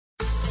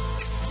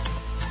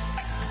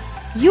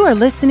You are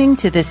listening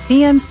to the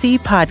CMC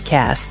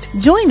Podcast.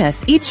 Join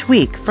us each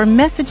week for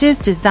messages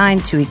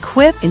designed to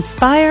equip,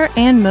 inspire,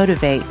 and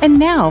motivate. And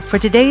now for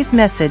today's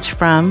message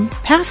from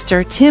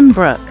Pastor Tim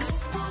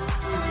Brooks.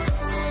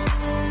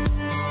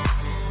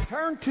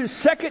 Turn to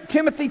 2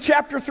 Timothy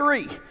chapter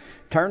 3.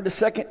 Turn to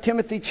 2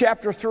 Timothy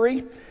chapter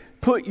 3.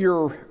 Put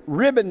your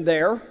ribbon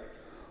there.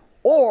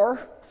 Or,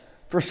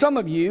 for some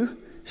of you,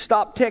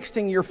 stop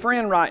texting your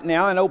friend right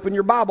now and open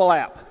your Bible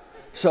app.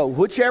 So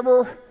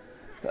whichever...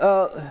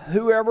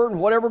 whoever and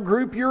whatever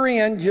group you're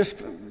in,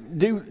 just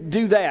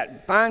do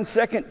that. Find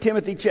 2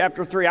 Timothy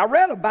chapter 3. I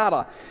read about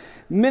a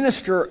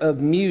minister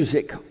of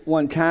music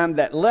one time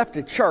that left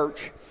a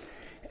church,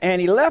 and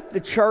he left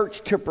the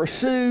church to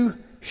pursue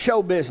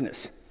show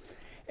business.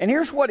 And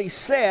here's what he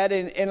said,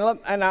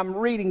 and I'm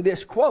reading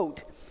this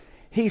quote.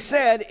 He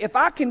said, "If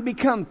I can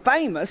become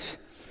famous,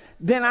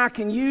 then I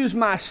can use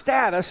my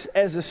status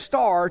as a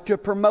star to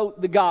promote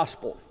the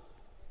gospel."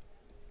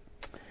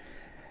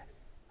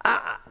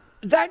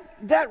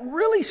 That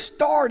really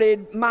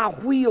started my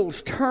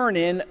wheels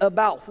turning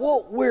about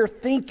what we're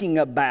thinking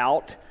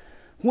about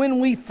when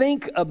we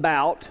think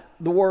about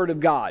the Word of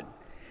God.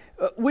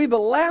 We've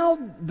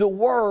allowed the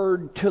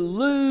Word to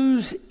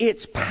lose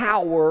its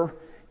power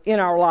in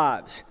our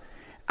lives.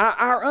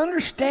 Our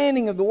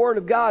understanding of the Word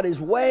of God is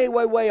way,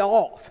 way, way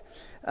off.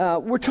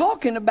 We're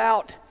talking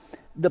about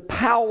the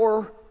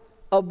power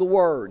of the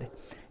Word.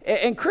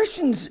 And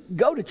Christians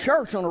go to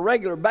church on a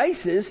regular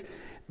basis,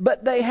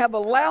 but they have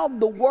allowed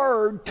the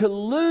Word to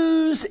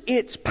lose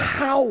its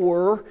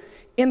power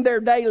in their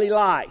daily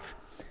life.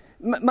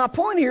 My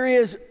point here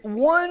is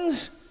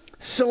one's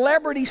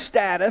celebrity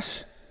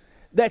status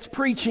that's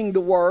preaching the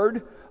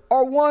Word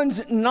or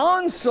one's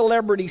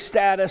non-celebrity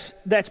status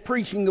that's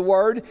preaching the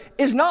Word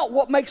is not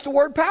what makes the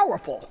Word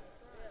powerful.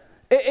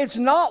 It's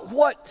not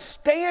what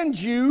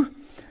stands you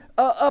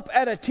up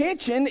at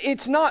attention.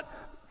 It's not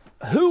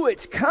who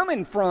it's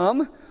coming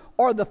from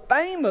or the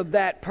fame of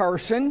that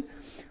person.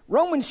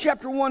 Romans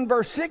chapter 1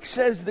 verse 6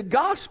 says the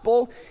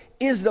gospel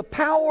is the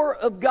power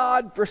of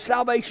God for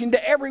salvation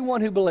to everyone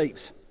who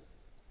believes.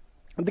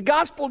 The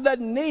gospel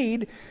doesn't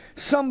need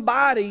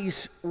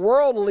somebody's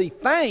worldly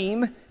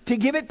fame to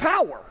give it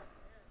power.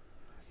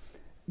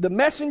 The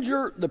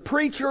messenger, the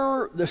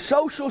preacher, the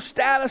social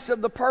status of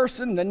the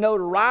person, the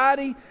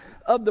notoriety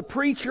of the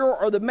preacher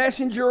or the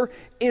messenger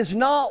is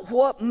not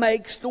what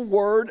makes the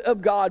Word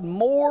of God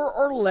more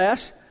or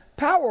less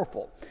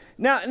powerful.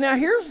 Now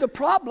here's the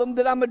problem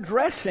that I'm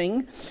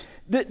addressing.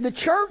 The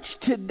church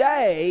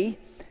today,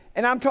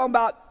 and I'm talking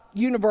about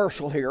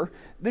universal here,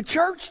 the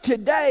church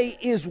today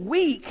is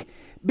weak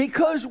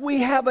because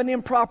we have an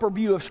improper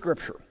view of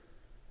Scripture.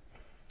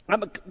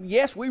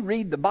 Yes, we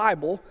read the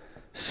Bible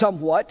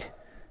somewhat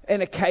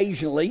and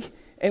occasionally,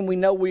 and we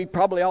know we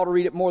probably ought to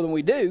read it more than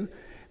we do,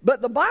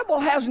 but the Bible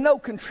has no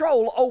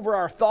control over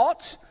our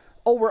thoughts,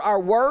 over our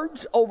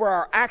words, over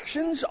our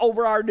actions,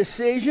 over our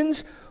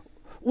decisions.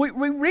 We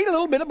read a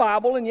little bit of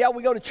Bible, and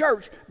we go to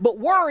church, but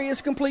worry is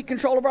complete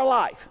control of our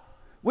life.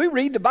 We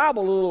read the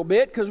Bible a little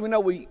bit because we know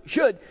we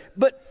should,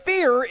 but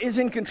fear is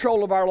in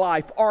control of our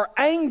life. Our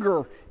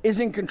anger is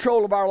in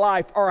control of our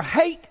life. Our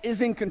hate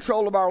is in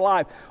control of our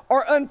life.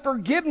 Our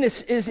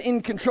unforgiveness is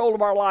in control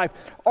of our life.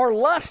 Our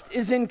lust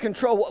is in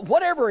control.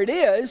 Whatever it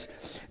is,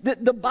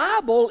 the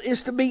Bible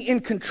is to be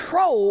in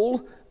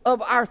control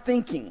of our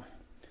thinking.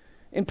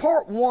 In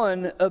part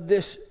 1 of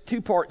this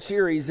 2-part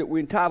series that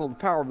we entitled The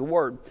Power of the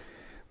Word,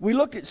 we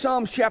looked at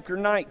Psalms chapter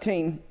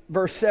 19,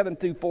 verse 7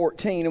 through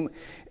 14,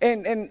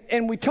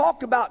 and we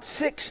talked about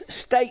 6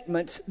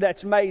 statements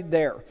that's made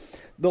there.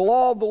 The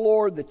law of the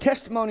Lord, the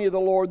testimony of the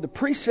Lord, the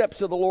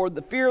precepts of the Lord,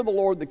 the fear of the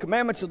Lord, the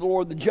commandments of the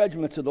Lord, the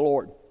judgments of the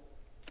Lord.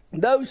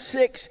 Those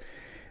 6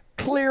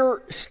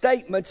 clear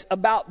statements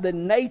about the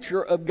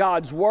nature of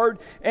God's Word.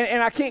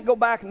 And I can't go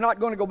back, I'm not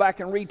going to go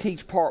back and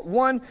reteach part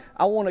 1.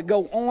 I want to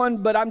go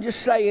on, but I'm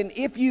just saying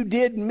if you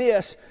did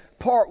miss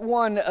part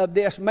 1 of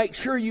this, make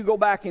sure you go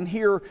back and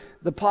hear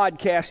the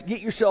podcast.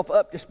 Get yourself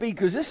up to speed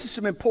because this is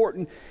some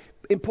important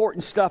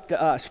stuff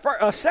to us.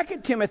 2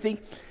 Timothy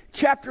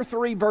chapter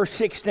 3 verse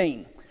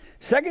 16.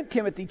 2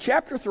 Timothy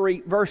chapter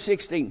 3 verse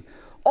 16.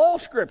 All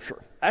Scripture,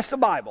 that's the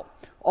Bible,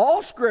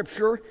 all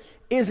Scripture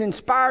is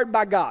inspired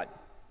by God.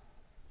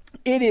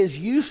 It is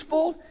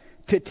useful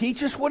to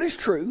teach us what is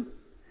true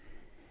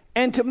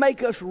and to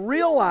make us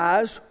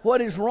realize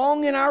what is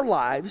wrong in our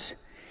lives.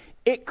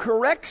 It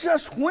corrects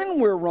us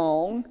when we're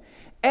wrong,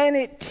 and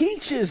it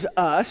teaches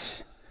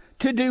us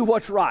to do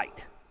what's right.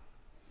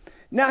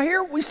 Now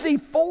here we see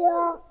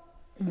 4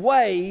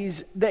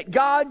 ways that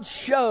God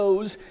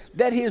shows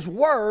that His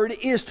Word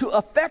is to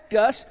affect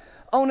us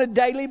on a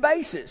daily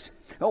basis.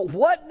 Now,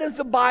 what does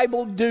the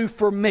Bible do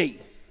for me?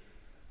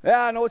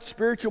 Yeah, I know it's a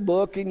spiritual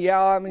book, and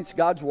it's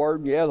God's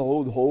Word, the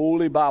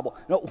Holy Bible.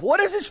 Now, what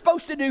is it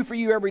supposed to do for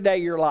you every day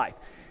of your life?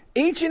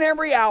 Each and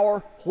every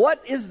hour,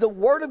 what is the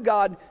Word of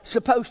God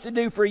supposed to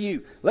do for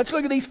you? Let's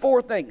look at these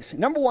 4 things.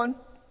 Number 1,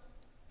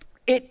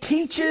 it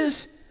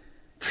teaches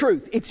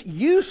truth. It's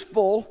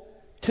useful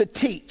to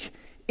teach.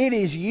 It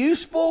is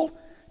useful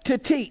to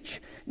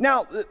teach.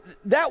 Now,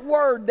 that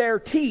word there,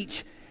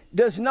 teach,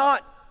 it's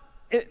not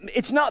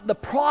the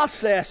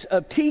process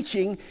of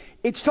teaching.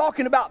 It's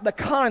talking about the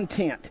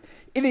content.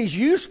 It is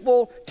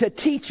useful to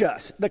teach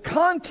us. The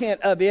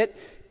content of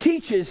it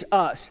teaches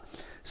us.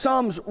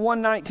 Psalms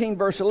 119,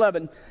 verse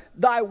 11,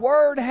 Thy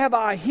word have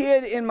I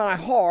hid in my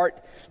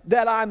heart,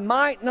 that I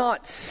might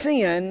not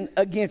sin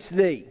against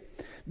thee.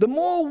 The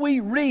more we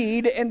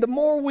read and the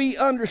more we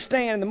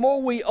understand, the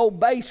more we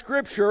obey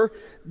Scripture,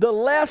 the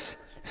less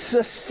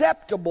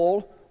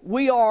susceptible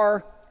we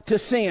are to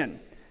sin.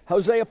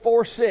 Hosea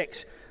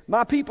 4:6.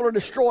 My people are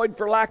destroyed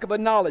for lack of a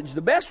knowledge.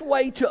 The best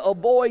way to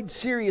avoid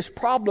serious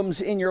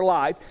problems in your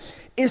life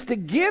is to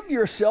give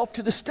yourself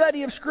to the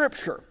study of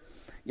Scripture.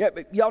 Yeah,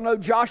 y'all know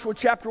Joshua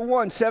chapter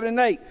 1, 7 and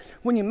 8.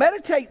 When you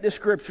meditate the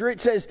Scripture,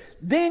 it says,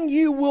 then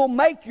you will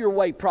make your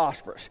way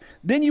prosperous.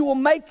 Then you will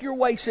make your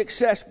way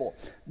successful.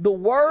 The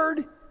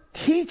Word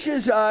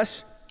teaches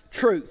us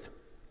truth.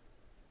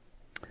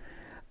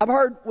 I've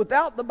heard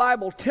without the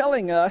Bible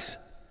telling us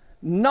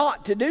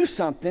not to do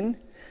something,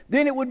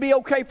 then it would be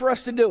okay for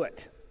us to do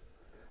it.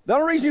 The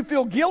only reason you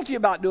feel guilty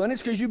about doing it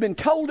is because you've been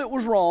told it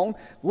was wrong.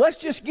 Let's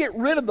just get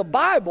rid of the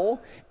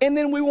Bible, and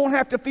then we won't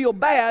have to feel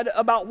bad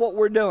about what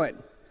we're doing.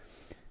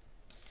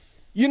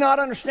 You're not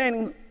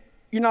understanding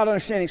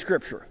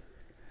Scripture.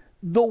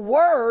 The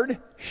Word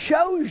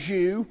shows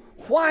you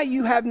why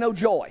you have no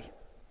joy.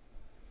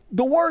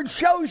 The Word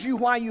shows you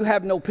why you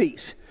have no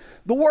peace.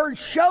 The Word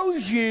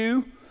shows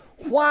you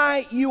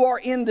why you are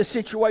in the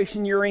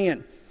situation you're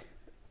in.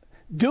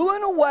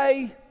 Doing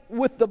away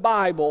with the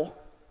Bible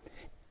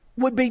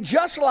would be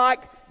just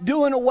like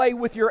doing away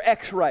with your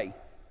x-ray.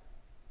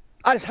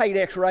 I just hate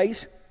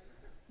x-rays.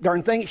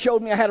 Darn thing, it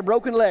showed me I had a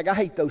broken leg. I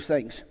hate those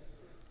things.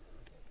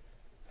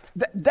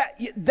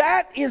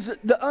 That is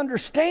the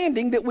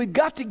understanding that we've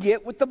got to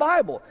get with the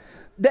Bible.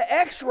 The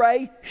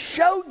x-ray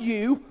showed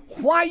you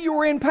why you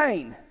were in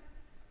pain.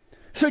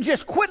 So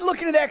just quit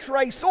looking at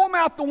x-rays, throw them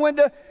out the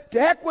window, to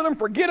heck with them,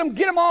 forget them,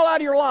 get them all out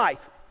of your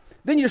life.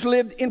 Then you just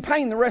live in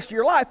pain the rest of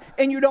your life,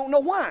 and you don't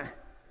know why.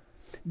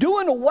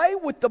 Doing away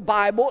with the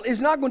Bible is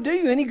not going to do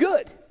you any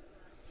good.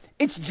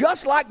 It's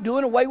just like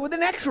doing away with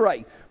an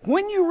x-ray.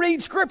 When you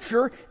read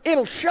Scripture,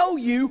 it'll show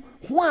you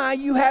why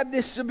you have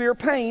this severe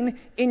pain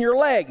in your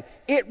leg.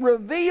 It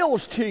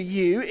reveals to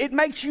you, it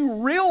makes you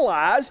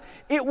realize,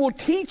 it will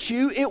teach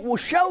you, it will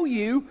show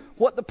you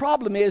what the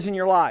problem is in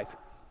your life.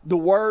 The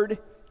Word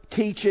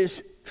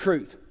teaches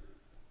truth.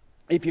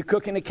 If you're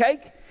cooking a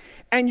cake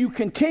and you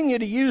continue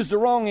to use the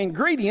wrong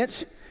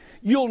ingredients,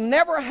 you'll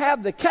never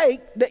have the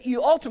cake that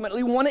you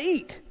ultimately want to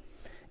eat.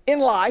 In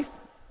life,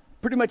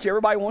 pretty much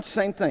everybody wants the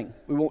same thing.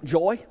 We want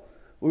joy.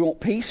 We want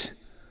peace.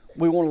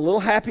 We want a little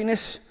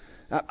happiness.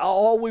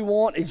 All we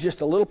want is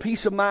just a little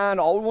peace of mind.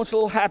 All we want is a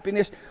little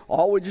happiness.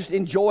 All we just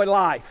enjoy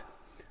life.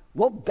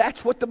 Well,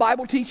 that's what the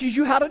Bible teaches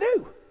you how to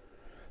do.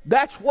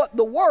 That's what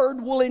the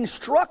Word will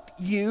instruct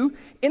you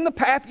in the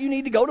path you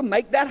need to go to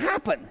make that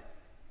happen.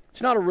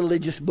 It's not a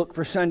religious book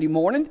for Sunday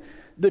morning.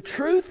 The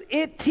truth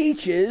it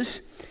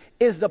teaches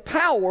is the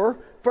power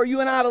for you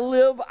and I to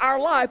live our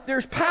life.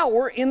 There's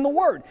power in the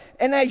Word.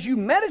 And as you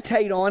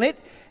meditate on it,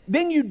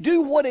 then you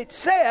do what it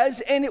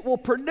says, and it will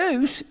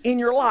produce in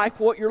your life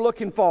what you're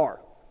looking for.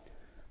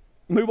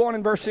 Move on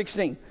in verse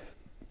 16.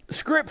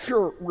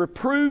 Scripture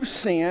reproves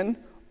sin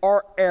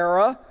or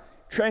error.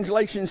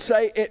 Translations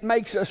say it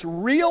makes us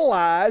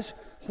realize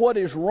what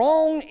is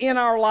wrong in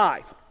our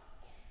life.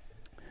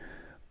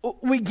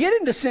 We get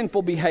into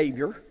sinful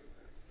behavior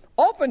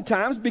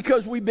oftentimes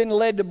because we've been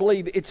led to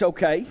believe it's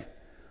okay,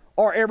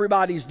 or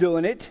everybody's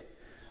doing it.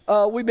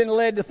 We've been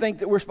led to think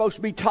that we're supposed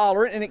to be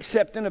tolerant and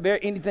accepting of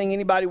anything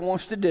anybody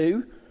wants to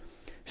do.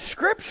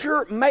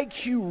 Scripture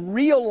makes you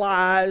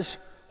realize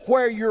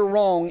where you're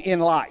wrong in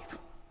life.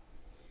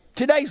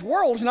 Today's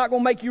world is not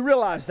going to make you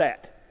realize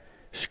that.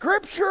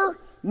 Scripture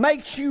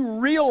makes you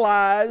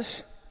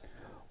realize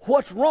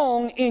what's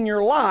wrong in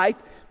your life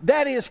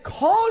that is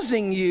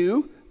causing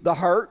you the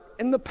hurt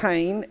and the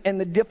pain and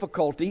the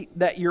difficulty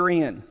that you're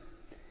in.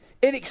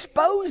 It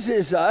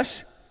exposes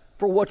us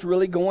for what's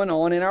really going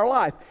on in our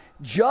life,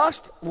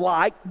 just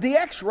like the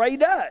x-ray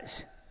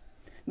does.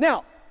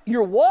 Now,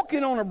 you're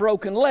walking on a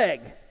broken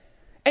leg,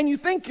 and you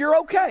think you're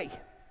okay.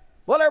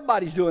 Well,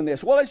 everybody's doing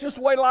this. Well, it's just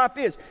the way life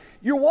is.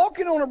 You're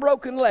walking on a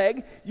broken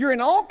leg, you're in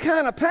all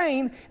kind of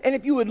pain, and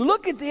if you would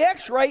look at the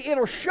x-ray,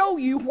 it'll show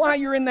you why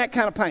you're in that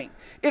kind of pain.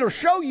 It'll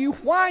show you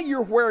why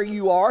you're where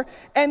you are,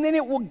 and then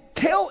it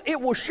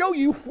will show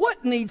you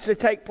what needs to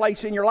take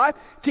place in your life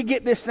to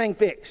get this thing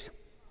fixed.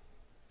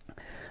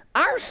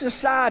 Our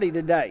society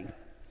today,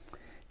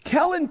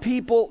 telling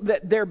people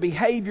that their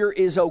behavior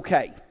is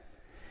okay,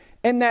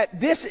 and that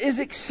this is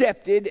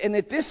accepted, and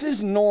that this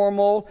is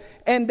normal,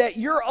 and that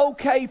you're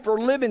okay for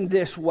living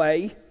this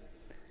way,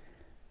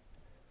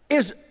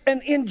 is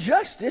an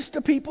injustice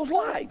to people's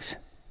lives.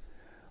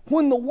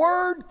 When the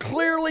Word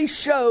clearly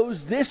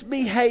shows this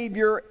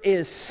behavior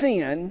is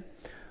sin,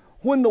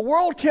 when the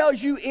world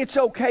tells you it's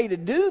okay to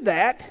do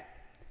that,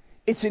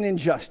 it's an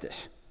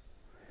injustice.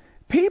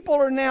 People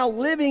are now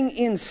living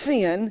in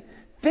sin,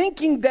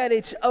 thinking that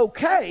it's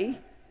okay,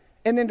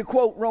 and then to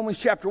quote Romans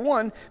chapter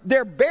 1,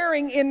 they're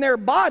bearing in their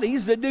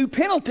bodies the due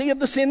penalty of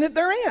the sin that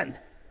they're in.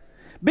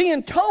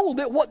 Being told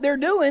that what they're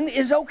doing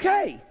is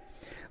okay.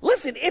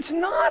 Listen, it's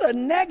not a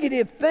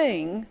negative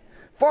thing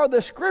for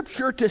the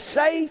Scripture to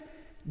say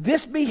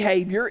this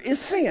behavior is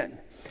sin.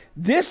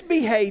 This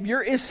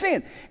behavior is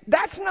sin.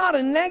 That's not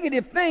a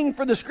negative thing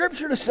for the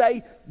Scripture to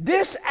say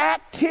this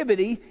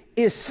activity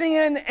is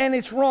sin and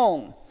it's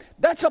wrong.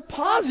 That's a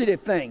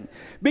positive thing,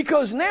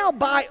 because now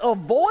by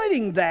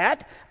avoiding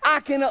that, I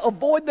can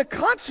avoid the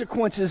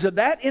consequences of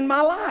that in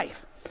my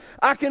life.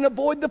 I can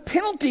avoid the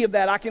penalty of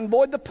that. I can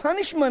avoid the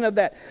punishment of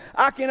that.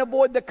 I can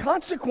avoid the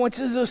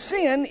consequences of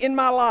sin in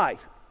my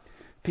life.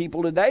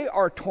 People today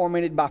are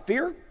tormented by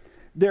fear.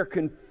 They're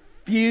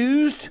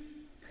confused.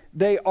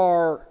 They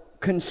are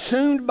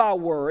consumed by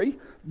worry.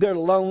 They're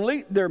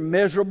lonely. They're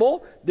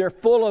miserable. They're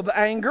full of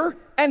anger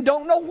and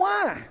don't know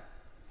why,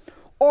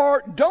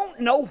 or don't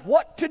know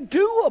what to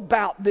do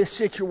about this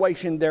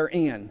situation they're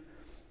in.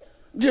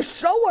 Just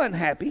so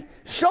unhappy,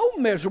 so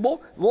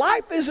miserable.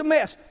 Life is a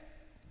mess.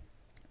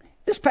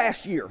 This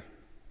past year,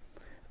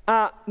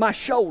 my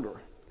shoulder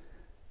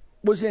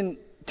was in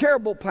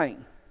terrible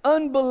pain,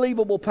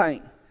 unbelievable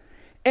pain.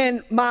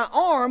 And my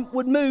arm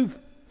would move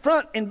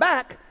front and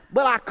back,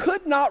 but I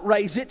could not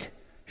raise it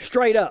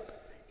straight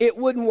up. It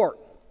wouldn't work.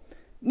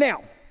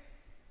 Now,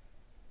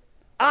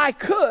 I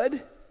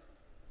could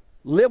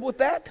live with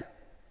that.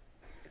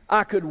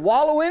 I could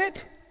wallow in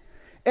it,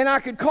 and I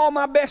could call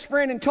my best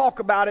friend and talk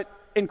about it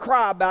and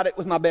cry about it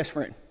with my best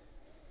friend.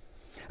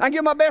 I can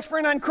get my best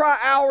friend, I can cry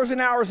hours and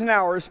hours and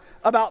hours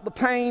about the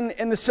pain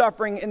and the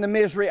suffering and the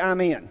misery I'm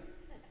in.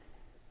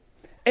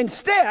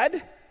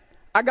 Instead,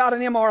 I got an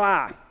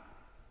MRI.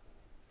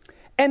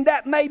 And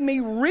that made me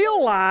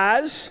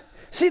realize,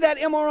 see, that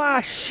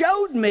MRI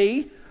showed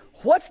me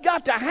what's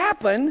got to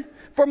happen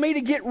for me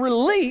to get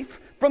relief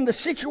from the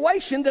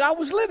situation that I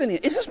was living in.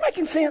 Is this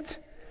making sense?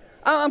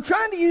 I'm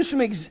trying to use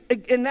some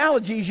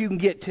analogies you can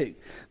get to.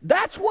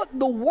 That's what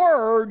the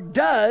Word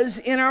does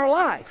in our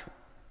life.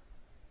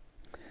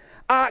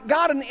 I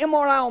got an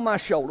MRI on my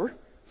shoulder.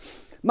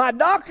 My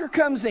doctor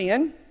comes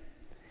in,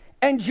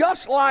 and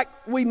just like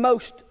we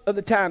most of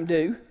the time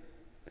do,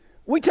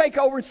 we take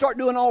over and start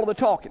doing all of the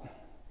talking.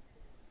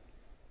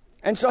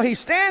 And so he's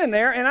standing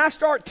there, and I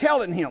start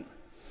telling him,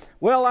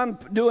 well, I'm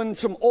doing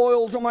some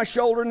oils on my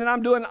shoulder, and then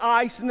I'm doing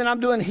ice, and then I'm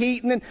doing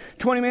heat, and then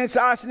 20 minutes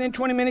ice, and then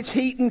 20 minutes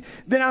heat, and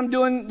then I'm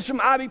doing some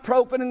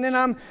ibuprofen, and then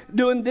I'm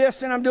doing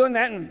this, and I'm doing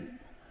that. And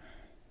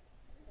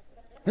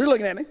he's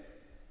looking at me.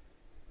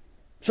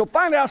 So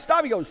finally I'll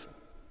stop. He goes,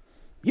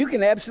 you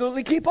can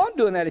absolutely keep on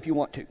doing that if you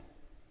want to.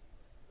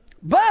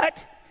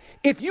 But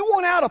if you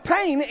want out of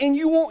pain and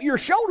you want your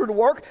shoulder to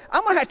work,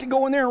 I'm going to have to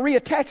go in there and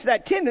reattach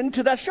that tendon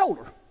to that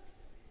shoulder.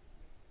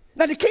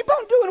 Now, to keep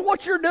on doing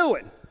what you're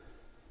doing,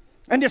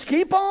 and just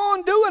keep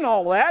on doing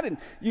all that, and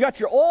you got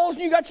your oils,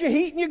 and you got your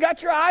heat, and you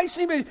got your ice,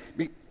 and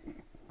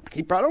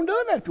keep right on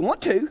doing that if you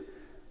want to.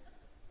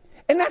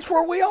 And that's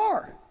where we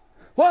are.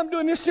 Well, I'm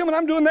doing this, Tim, and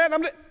I'm doing that,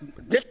 and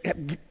just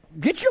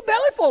get your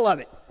belly full of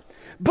it.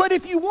 But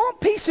if you want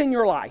peace in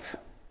your life,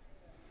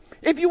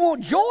 if you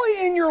want joy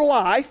in your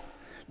life,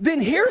 then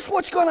here's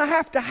what's going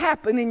to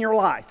happen in your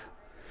life.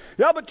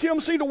 Yeah, but Tim,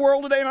 see the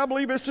world today, and I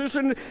believe it's this,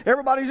 and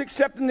everybody's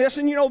accepting this,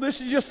 and this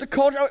is just the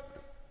culture.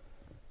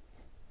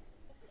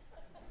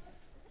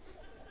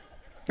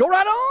 Go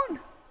right on.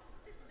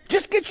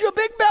 Just get you a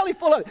big belly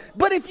full of it.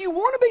 But if you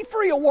want to be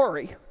free of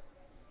worry,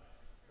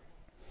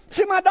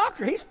 see my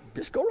doctor,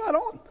 just go right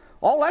on.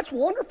 All that's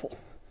wonderful.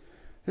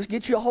 Just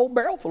get you a whole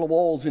barrel full of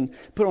oils and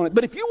put on it.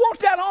 But if you want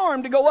that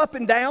arm to go up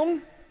and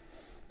down,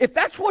 if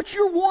that's what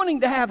you're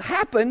wanting to have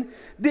happen,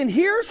 then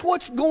here's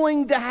what's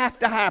going to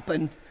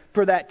happen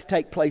for that to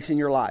take place in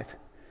your life.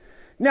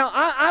 Now,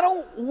 I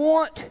don't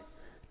want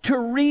to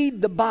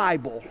read the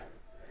Bible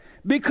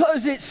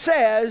because it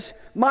says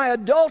my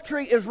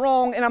adultery is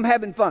wrong and I'm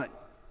having fun.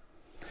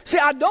 See,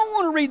 I don't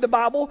want to read the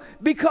Bible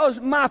because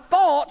my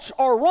thoughts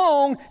are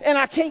wrong and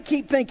I can't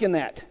keep thinking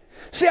that.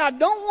 See, I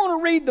don't want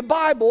to read the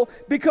Bible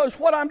because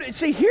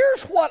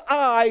here's what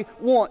I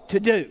want to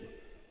do.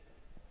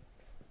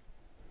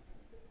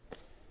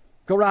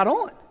 Go right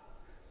on.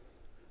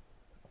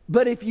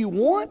 But if you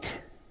want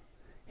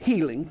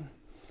healing,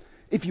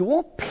 if you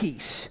want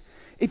peace,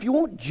 if you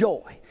want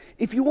joy,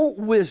 if you want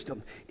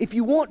wisdom, if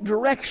you want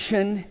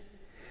direction,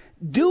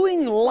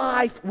 doing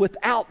life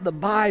without the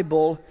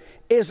Bible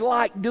is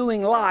like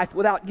doing life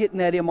without getting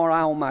that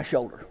MRI on my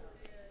shoulder.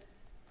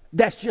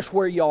 That's just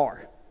where you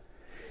are.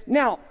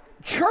 Now,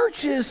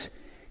 churches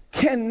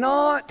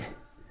cannot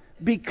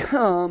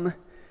become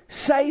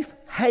safe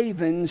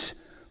havens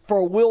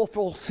for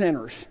willful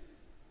sinners.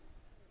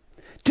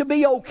 To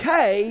be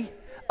okay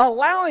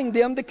allowing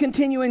them to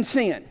continue in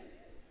sin.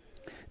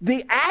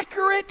 The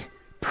accurate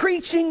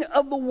preaching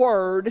of the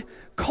Word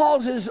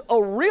causes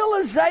a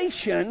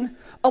realization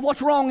of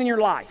what's wrong in your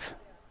life.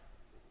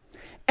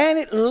 And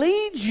it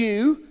leads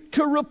you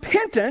to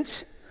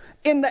repentance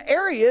in the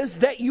areas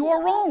that you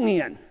are wrong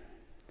in.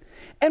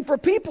 And for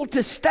people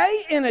to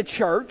stay in a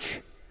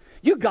church,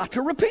 You got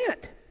to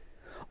repent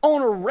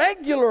on a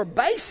regular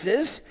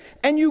basis,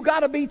 and you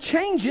got to be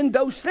changing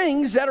those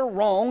things that are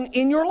wrong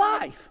in your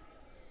life.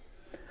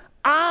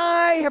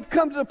 I have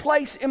come to the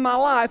place in my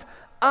life,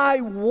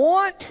 I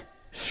want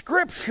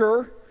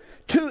Scripture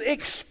to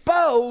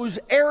expose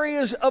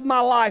areas of my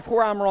life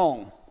where I'm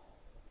wrong.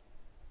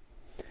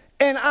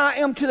 And I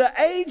am to the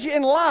age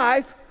in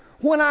life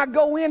when I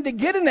go in to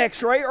get an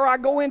x-ray or I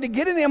go in to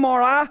get an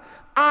MRI,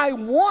 I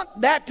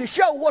want that to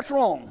show what's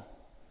wrong.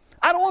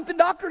 I don't want the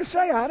doctor to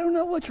say, I don't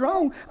know what's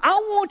wrong. I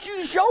want you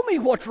to show me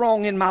what's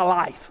wrong in my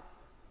life.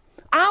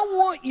 I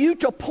want you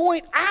to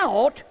point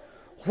out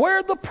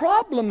where the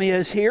problem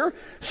is here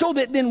so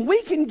that then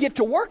we can get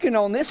to working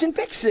on this and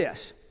fix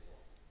this.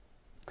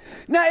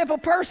 Now, if a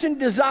person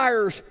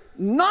desires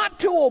not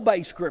to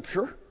obey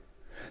Scripture,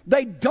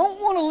 they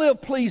don't want to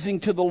live pleasing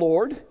to the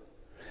Lord,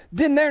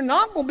 then they're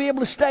not going to be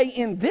able to stay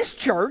in this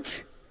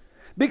church,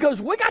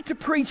 because we got to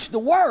preach the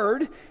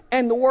Word,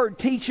 and the Word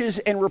teaches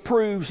and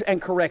reproves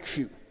and corrects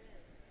you.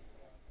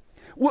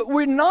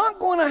 We're not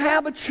going to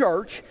have a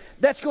church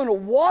that's going to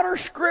water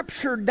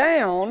Scripture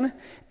down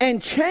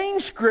and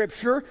change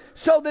Scripture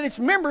so that its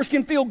members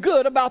can feel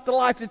good about the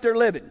life that they're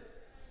living.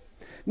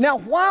 Now,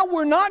 why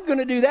we're not going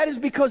to do that is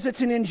because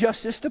it's an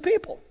injustice to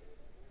people.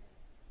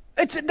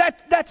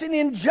 That's an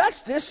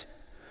injustice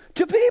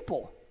to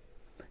people.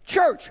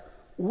 Church,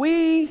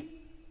 we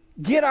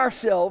get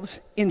ourselves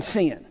in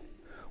sin.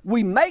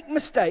 We make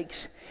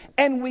mistakes,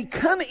 and we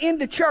come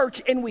into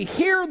church and we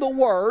hear the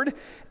Word,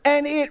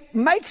 and it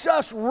makes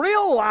us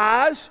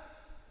realize,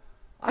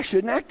 I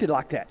shouldn't have acted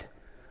like that.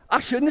 I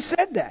shouldn't have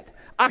said that.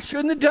 I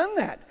shouldn't have done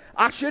that.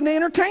 I shouldn't have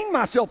entertained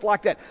myself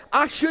like that.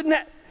 I shouldn't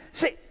have.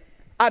 See,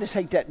 I just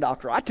hate that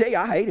doctor. I tell you,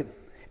 I hate him.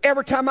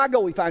 Every time I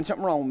go, he finds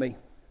something wrong with me.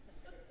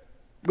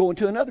 Going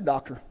to another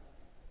doctor.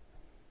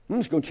 I'm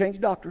just going to change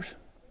doctors.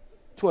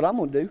 That's what I'm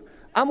going to do.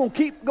 I'm going to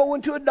keep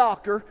going to a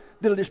doctor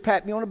that'll just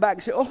pat me on the back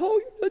and say, oh,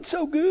 you're doing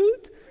so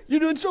good. You're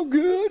doing so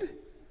good.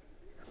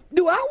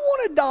 Do I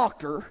want a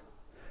doctor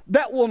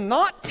that will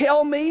not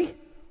tell me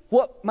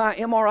what my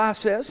MRI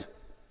says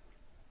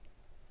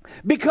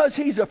because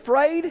he's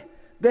afraid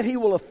that he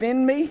will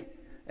offend me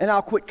and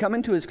I'll quit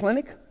coming to his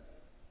clinic?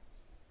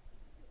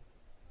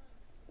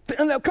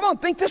 Now, come on,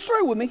 think this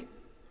through with me.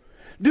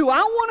 Do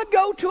I want to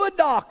go to a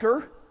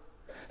doctor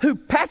who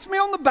pats me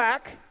on the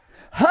back,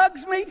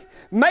 hugs me,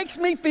 makes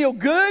me feel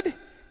good,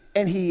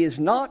 and he is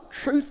not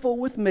truthful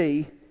with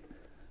me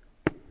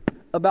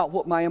about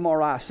what my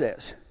MRI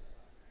says?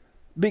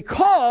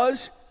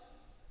 Because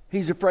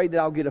he's afraid that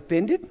I'll get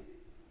offended,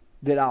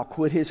 that I'll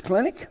quit his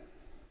clinic,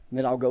 and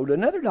that I'll go to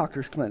another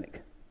doctor's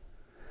clinic.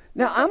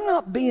 Now, I'm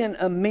not being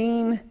a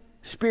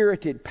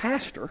mean-spirited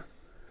pastor.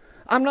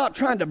 I'm not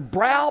trying to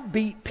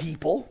browbeat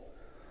people.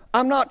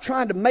 I'm not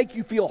trying to make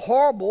you feel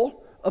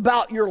horrible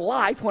about your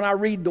life when I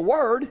read the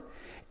Word.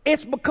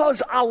 It's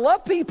because I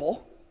love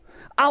people.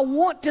 I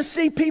want to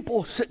see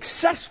people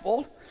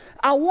successful.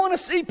 I want to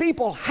see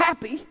people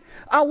happy.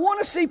 I want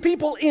to see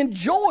people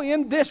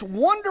enjoying this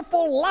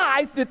wonderful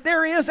life that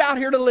there is out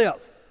here to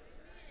live.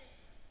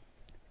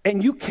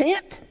 And you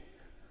can't,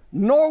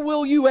 nor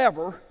will you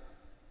ever,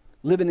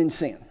 living in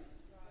sin.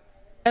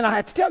 And I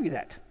have to tell you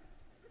that.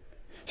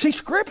 See,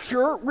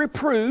 Scripture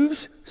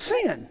reproves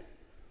sin.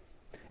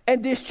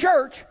 And this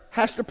church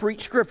has to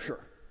preach Scripture.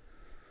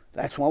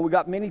 That's why we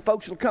got many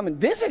folks that'll come and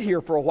visit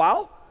here for a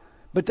while,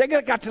 but they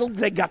got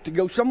to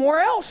go somewhere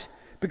else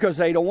because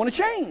they don't want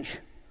to change.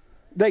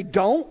 They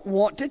don't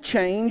want to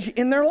change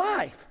in their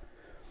life.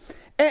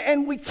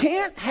 And we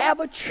can't have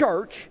a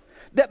church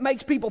that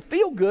makes people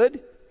feel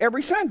good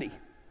every Sunday.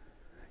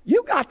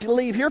 You got to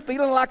leave here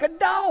feeling like a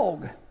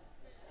dog.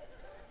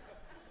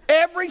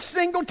 Every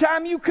single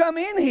time you come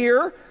in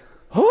here,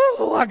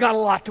 I got a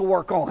lot to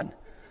work on.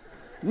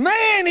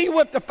 Man, he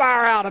whipped the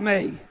fire out of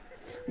me.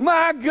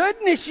 My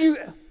goodness,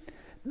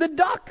 the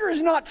doctor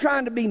is not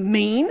trying to be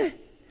mean.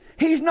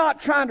 He's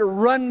not trying to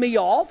run me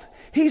off.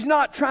 He's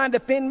not trying to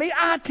offend me.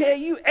 I tell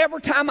you,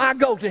 every time I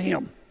go to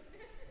him,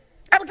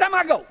 it's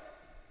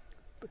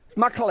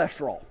my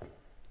cholesterol.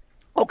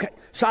 Okay,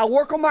 so I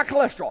work on my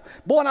cholesterol.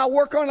 Boy, and I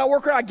work on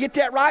it, I get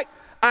that right.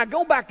 I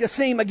go back to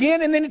see him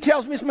again, and then he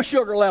tells me it's my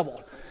sugar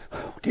level.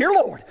 Oh, dear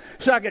Lord.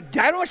 So I get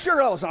down to my sugar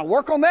levels, and I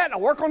work on that,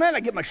 and I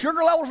get my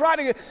sugar levels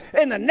right.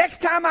 And the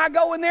next time I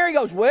go in there, he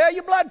goes, well,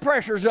 your blood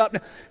pressure's up.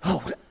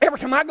 Oh, every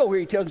time I go here,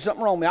 he tells me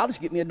something wrong with me. I'll just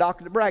get me a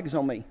doctor that brags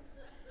on me.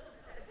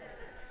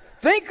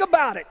 Think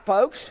about it,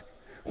 folks.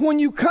 When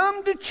you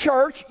come to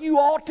church, you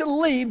ought to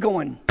leave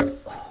going,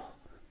 oh.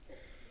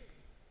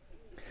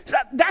 So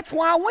that's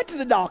why I went to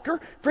the doctor,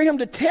 for him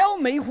to tell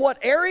me what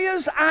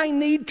areas I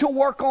need to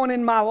work on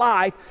in my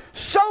life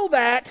so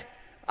that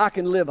I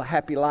can live a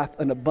happy life,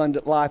 an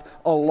abundant life,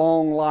 a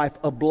long life,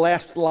 a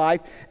blessed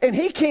life. And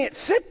he can't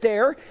sit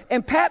there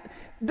and patting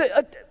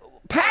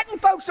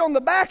folks on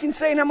the back and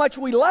saying how much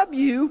we love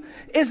you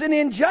is an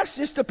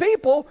injustice to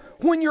people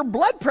when your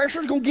blood pressure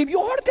is going to give you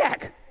a heart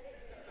attack.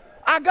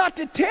 I got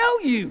to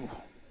tell you,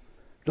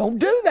 don't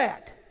do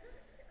that.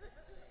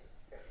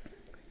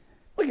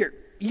 Look here,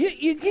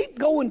 you keep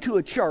going to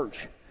a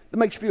church that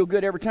makes you feel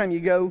good every time you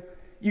go,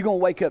 you're going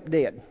to wake up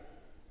dead.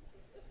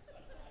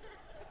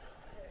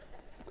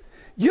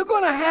 You're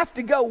going to have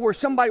to go where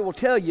somebody will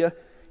tell you, you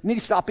need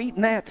to stop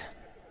eating that.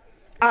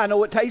 I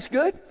know it tastes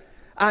good.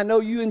 I know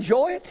you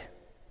enjoy it.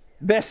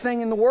 Best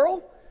thing in the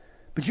world.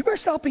 But you better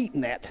stop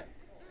eating that.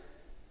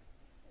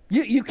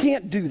 You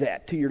can't do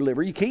that to your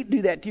liver. You can't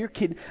do that to your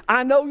kidney.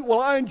 I know, well,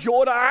 I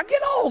enjoy it. I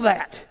get all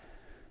that.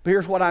 But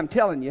here's what I'm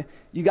telling you.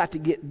 You got to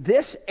get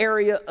this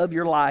area of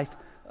your life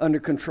under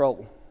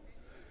control.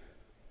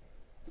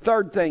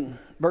 Third thing,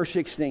 verse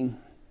 16.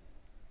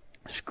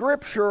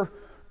 Scripture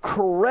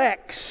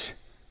corrects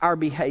our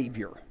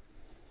behavior.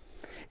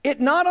 It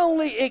not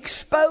only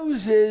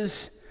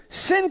exposes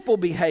sinful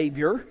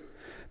behavior,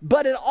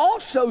 but it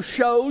also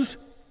shows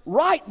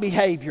right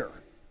behavior.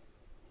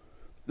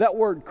 That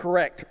word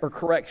correct or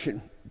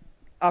correction,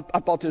 I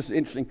thought this was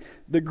interesting.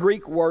 The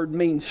Greek word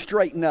means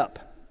straighten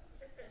up.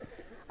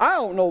 I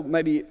don't know,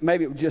 maybe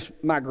it was just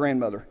my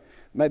grandmother.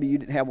 Maybe you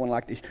didn't have one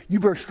like this. You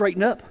better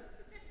straighten up.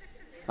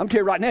 I'm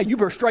telling you right now, you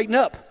better straighten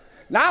up.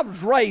 Now, I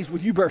was raised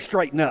with you better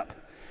straighten up,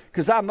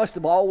 because I must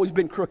have always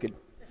been crooked.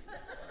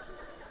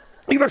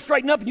 You better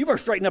straighten up, and you better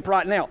straighten up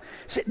right now.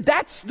 See,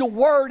 that's the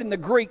word in the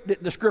Greek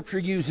that the Scripture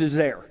uses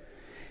there.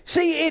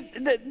 See,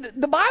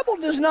 the Bible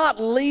does not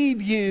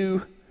leave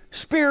you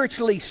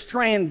spiritually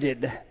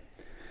stranded.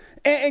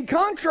 And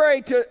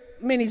contrary to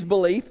many's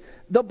belief,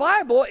 the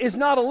Bible is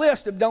not a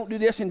list of don't do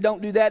this and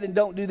don't do that and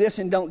don't do this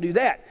and don't do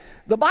that.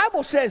 The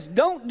Bible says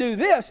don't do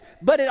this,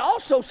 but it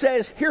also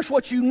says here's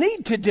what you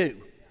need to do.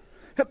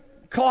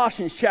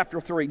 Colossians chapter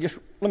 3, just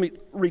let me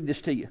read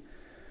this to you.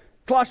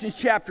 Colossians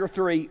chapter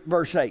 3,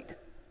 verse 8.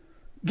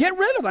 Get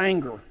rid of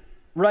anger,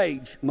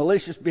 rage,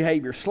 malicious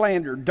behavior,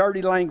 slander,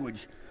 dirty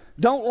language.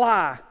 Don't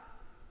lie.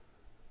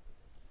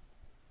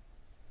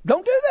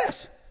 Don't do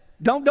this.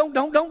 Don't.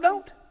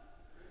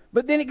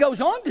 But then it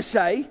goes on to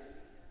say,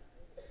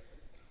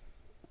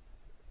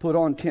 put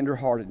on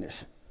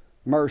tenderheartedness,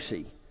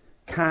 mercy,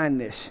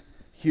 kindness,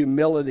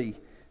 humility,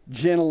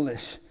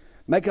 gentleness.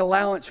 Make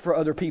allowance for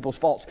other people's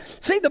faults.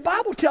 See, the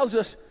Bible tells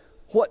us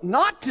what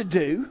not to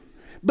do,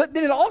 but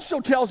then it also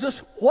tells us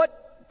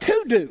what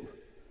to do.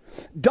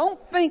 Don't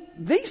think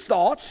these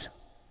thoughts,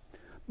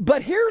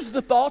 but here's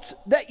the thoughts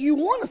that you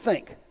want to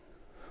think.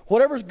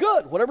 Whatever's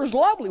good, whatever's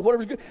lovely,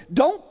 whatever's good.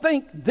 Don't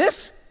think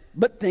this,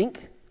 but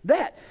think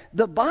that.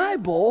 The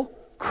Bible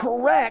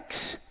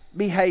corrects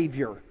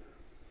behavior.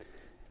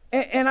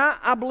 And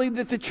I believe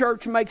that the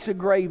church makes a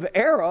grave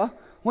error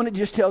when it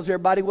just tells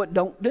everybody what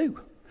don't do.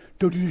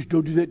 Don't do this,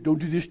 don't do that, don't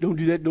do this, don't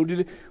do that, don't do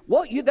that.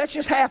 Well, that's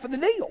just half of the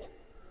deal.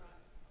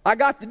 I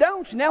got the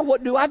don'ts, now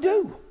what do I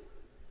do?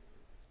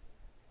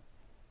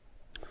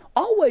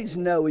 Always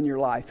know in your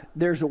life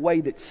there's a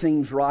way that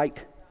seems right.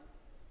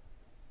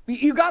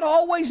 You got to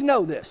always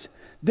know this.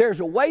 There's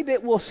a way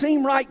that will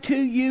seem right to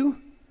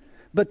you,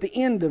 but the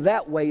end of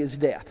that way is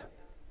death.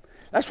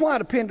 That's why I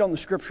depend on the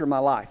Scripture in my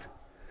life.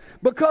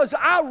 Because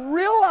I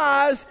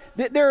realize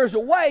that there is a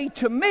way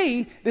to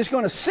me that's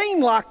going to seem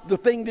like the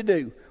thing to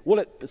do. Well,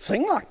 it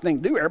seemed like the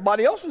thing to do.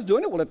 Everybody else was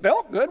doing it. Well, it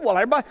felt good.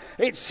 Well,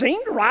 it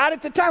seemed right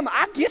at the time.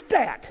 I get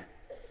that.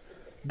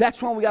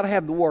 That's why we got to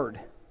have the Word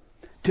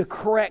to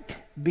correct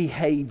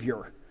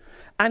behavior.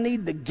 I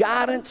need the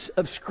guidance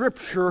of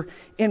Scripture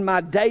in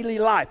my daily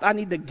life. I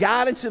need the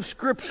guidance of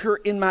Scripture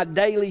in my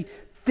daily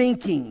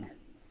thinking.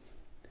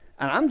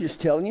 And I'm just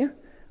telling you,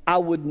 I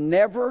would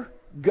never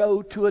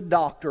go to a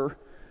doctor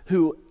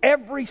who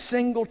every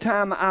single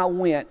time I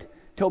went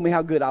told me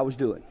how good I was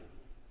doing.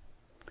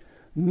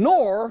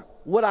 Nor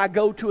would I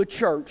go to a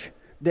church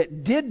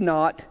that did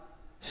not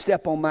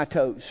step on my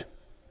toes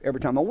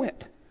every time I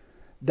went.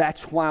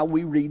 That's why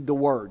we read the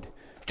Word,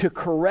 to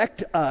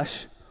correct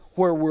us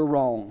where we're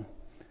wrong.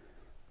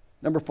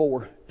 Number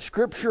 4,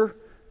 Scripture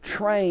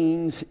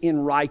trains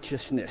in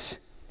righteousness.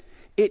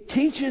 It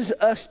teaches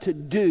us to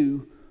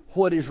do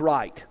what is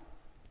right.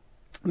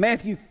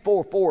 Matthew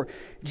 4:4,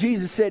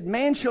 Jesus said,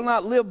 man shall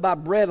not live by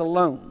bread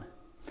alone,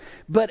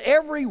 but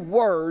every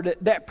word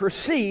that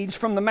proceeds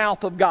from the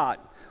mouth of God.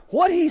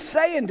 What he's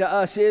saying to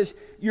us is,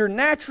 your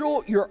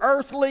natural, your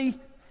earthly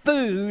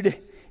food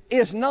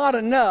is not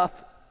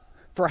enough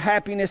for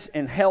happiness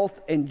and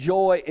health and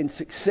joy and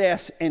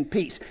success and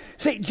peace.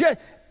 See, just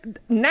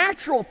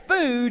natural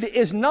food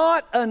is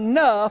not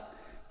enough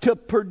to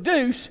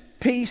produce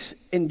peace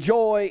and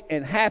joy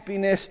and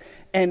happiness.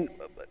 And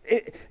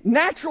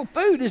natural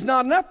food is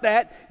not enough.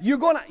 That you're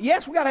going to,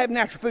 yes, we got to have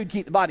natural food to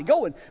keep the body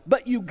going,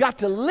 but you've got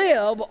to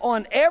live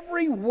on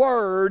every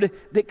word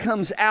that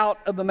comes out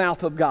of the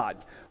mouth of God.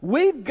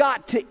 We've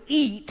got to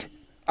eat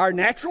our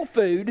natural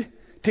food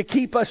to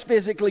keep us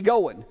physically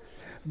going.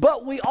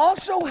 But we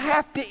also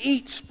have to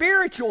eat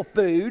spiritual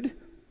food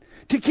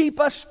to keep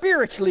us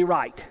spiritually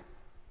right.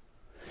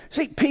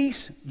 See,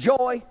 peace,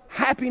 joy,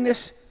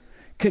 happiness,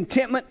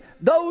 contentment,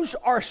 those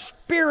are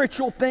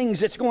spiritual things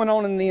that's going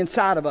on in the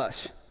inside of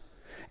us.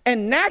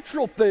 And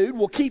natural food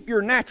will keep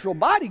your natural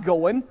body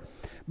going,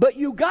 but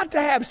you got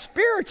to have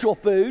spiritual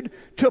food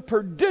to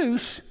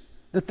produce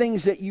the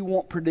things that you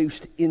want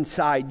produced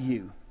inside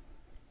you.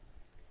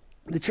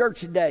 The church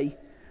today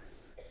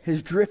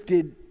has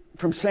drifted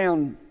from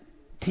sound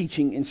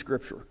teaching in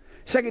Scripture.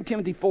 2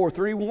 Timothy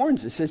 4:3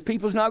 warns us, says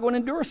people's not going to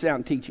endure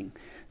sound teaching.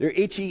 Their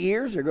itchy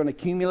ears are going to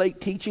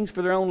accumulate teachings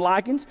for their own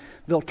likings.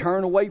 They'll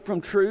turn away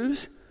from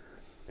truths.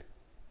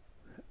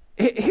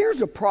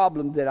 Here's a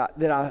problem that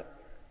I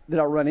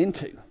run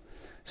into.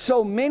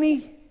 So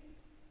many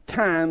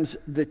times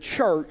the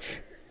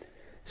church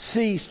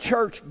sees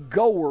church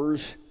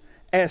goers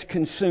as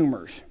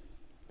consumers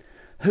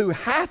who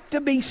have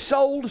to be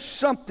sold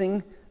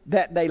something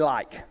that they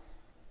like.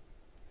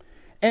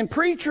 And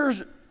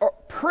preachers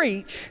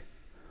preach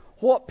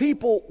what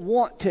people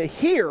want to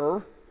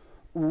hear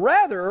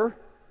rather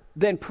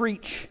than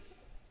preach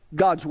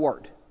God's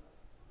word.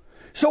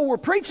 So we're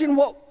preaching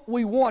what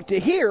we want to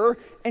hear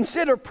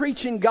instead of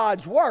preaching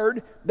God's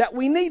word that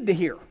we need to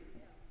hear.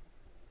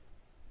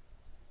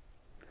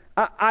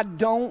 I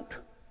don't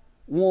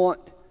want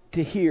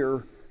to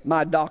hear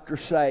my doctor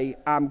say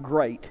I'm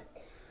great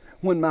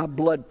when my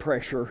blood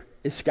pressure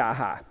is sky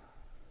high.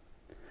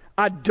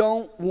 I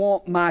don't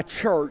want my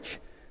church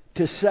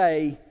to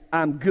say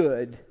I'm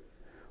good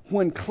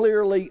when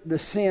clearly the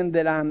sin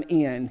that I'm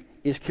in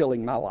is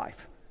killing my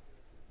life.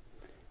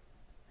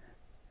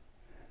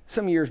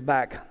 Some years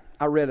back,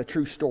 I read a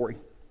true story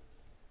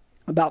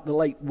about the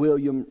late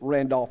William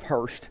Randolph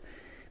Hearst.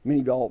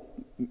 Many of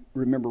y'all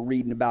remember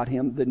reading about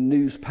him, the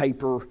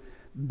newspaper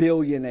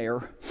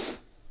billionaire.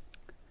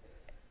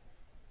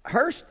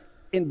 Hearst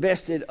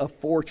invested a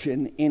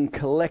fortune in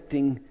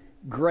collecting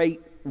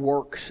great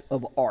works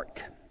of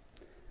art.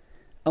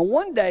 And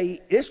one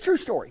day, it's a true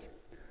story,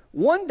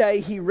 one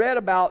day he read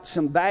about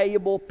some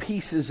valuable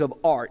pieces of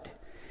art,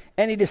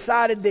 and he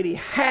decided that he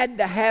had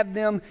to have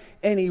them,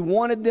 and he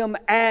wanted them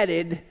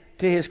added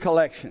to his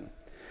collection.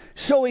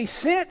 So he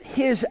sent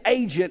his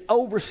agent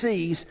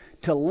overseas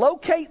to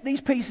locate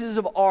these pieces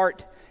of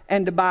art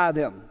and to buy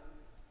them.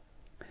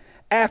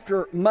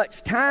 After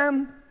much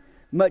time,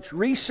 much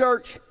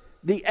research,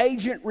 the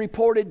agent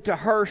reported to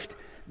Hearst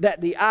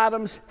that the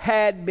items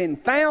had been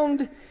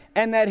found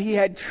and that he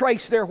had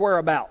traced their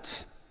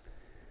whereabouts.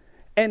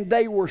 And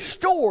they were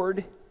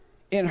stored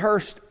in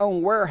Hearst's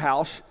own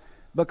warehouse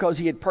because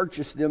he had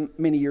purchased them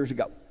many years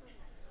ago.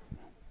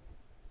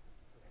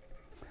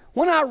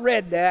 When I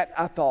read that,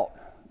 I thought,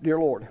 dear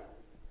Lord,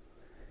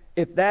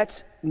 if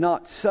that's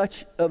not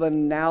such an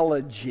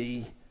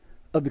analogy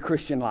of the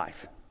Christian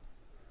life.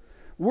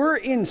 We're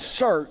in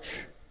search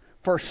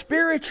for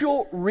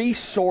spiritual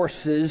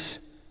resources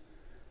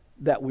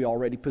that we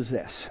already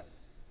possess.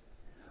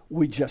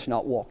 We're just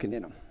not walking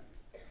in them.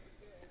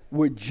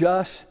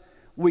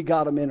 We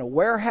got them in a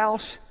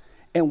warehouse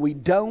and we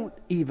don't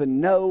even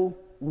know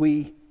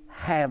we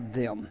have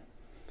them.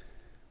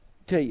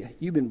 Tell you,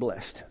 you've been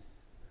blessed.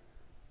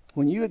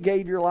 When you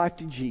gave your life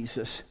to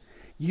Jesus,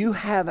 you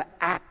have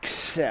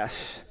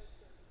access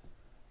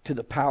to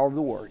the power of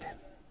the Word.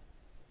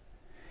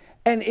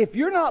 And if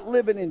you're not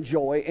living in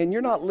joy and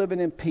you're not living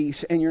in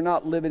peace and you're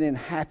not living in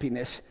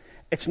happiness,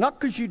 it's not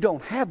because you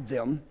don't have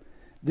them.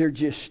 They're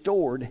just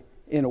stored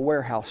in a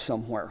warehouse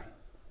somewhere.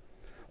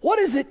 What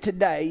is it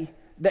today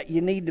that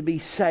you need to be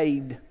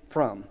saved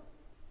from?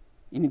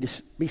 You need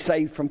to be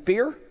saved from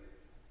fear.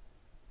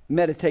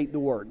 Meditate the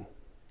Word.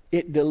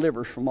 It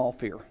delivers from all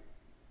fear.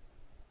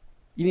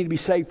 You need to be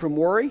saved from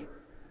worry.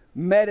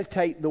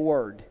 Meditate the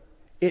Word.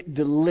 It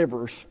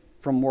delivers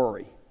from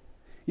worry.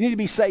 You need to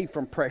be saved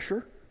from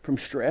pressure, from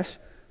stress,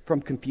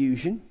 from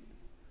confusion.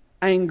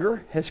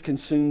 Anger has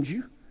consumed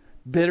you.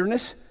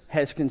 Bitterness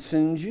has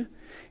consumed you.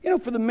 You know,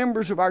 for the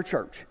members of our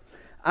church,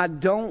 I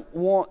don't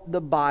want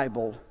the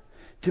Bible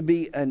to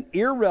be an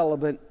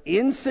irrelevant,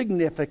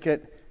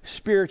 insignificant,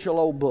 spiritual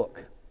old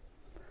book.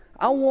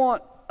 I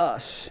want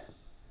us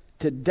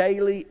to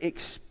daily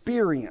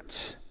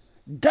experience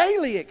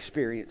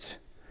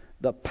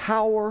the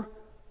power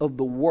of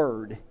the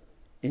Word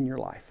in your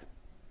life.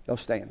 Y'all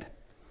stand.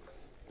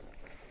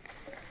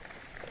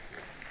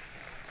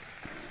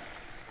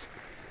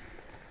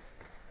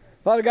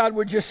 Father God,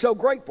 we're just so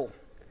grateful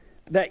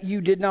that you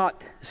did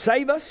not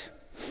save us,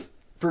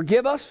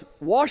 forgive us,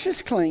 wash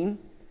us clean,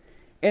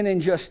 and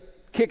then just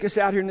kick us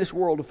out here in this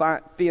world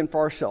to fend for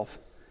ourselves.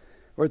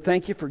 Lord,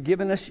 thank you for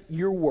giving us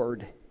your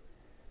Word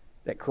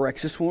that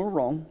corrects us when we're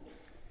wrong,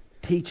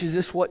 teaches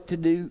us what to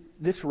do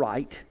that's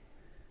right.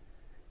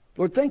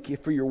 Lord, thank you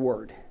for your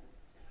Word.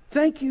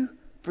 Thank you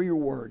for your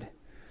Word.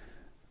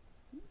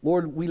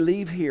 Lord, we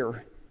leave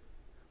here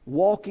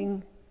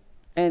walking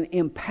and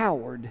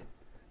empowered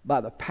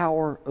by the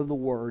power of the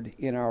Word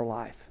in our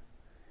life.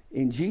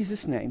 In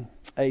Jesus' name,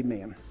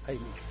 amen.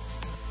 Amen.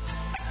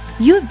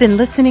 You have been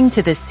listening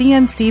to the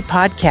CMC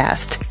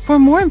Podcast. For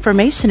more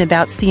information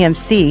about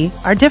CMC,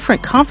 our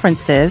different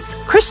conferences,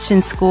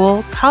 Christian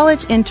school,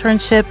 college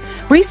internship,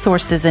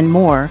 resources, and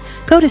more,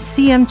 go to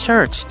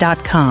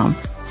cmchurch.com.